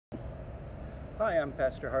Hi, I'm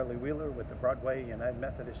Pastor Harley Wheeler with the Broadway United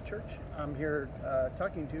Methodist Church. I'm here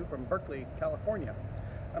talking to you from Berkeley, California.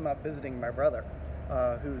 I'm out visiting my brother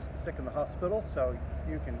who's sick in the hospital, so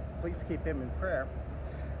you can please keep him in prayer.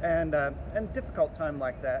 And a difficult time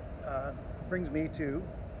like that brings me to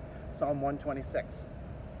Psalm 126.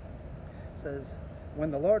 It says, "When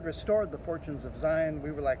the Lord restored the fortunes of Zion, we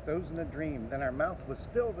were like those in a dream. Then our mouth was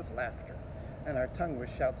filled with laughter, and our tongue with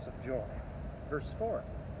shouts of joy." Verse 4.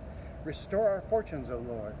 "Restore our fortunes, O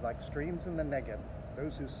Lord, like streams in the Negev.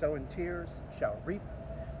 Those who sow in tears shall reap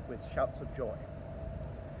with shouts of joy."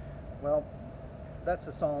 Well, that's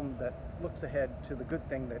a psalm that looks ahead to the good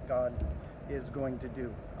thing that God is going to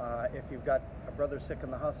do. If you've got a brother sick in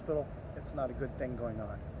the hospital, it's not a good thing going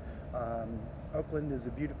on. Oakland is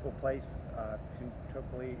a beautiful place.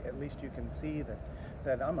 Hopefully, at least you can see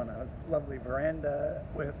that I'm on a lovely veranda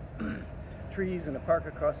with trees and a park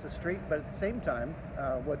across the street. But at the same time,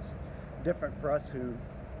 what's different for us who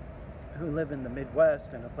live in the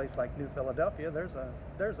Midwest, in a place like New Philadelphia, there's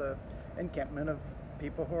a encampment of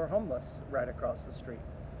people who are homeless right across the street,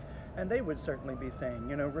 and they would certainly be saying,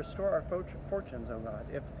 restore our fortunes, oh God.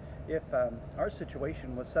 If our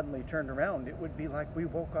situation was suddenly turned around, it would be like we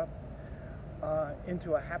woke up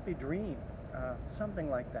into a happy dream,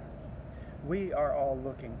 something like that. We are all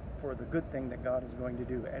looking for the good thing that God is going to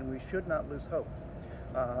do, and we should not lose hope.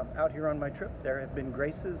 Out here on my trip, there have been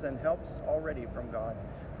graces and helps already from God,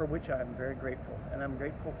 for which I am very grateful. And I'm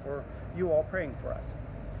grateful for you all praying for us.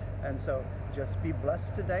 And so just be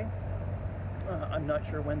blessed today. I'm not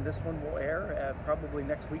sure when this one will air, probably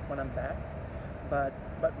next week when I'm back. But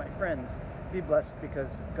my friends, be blessed,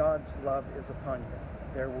 because God's love is upon you.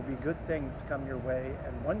 There will be good things come your way,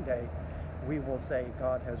 and one day we will say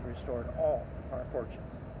God has restored all our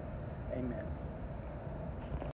fortunes. Amen.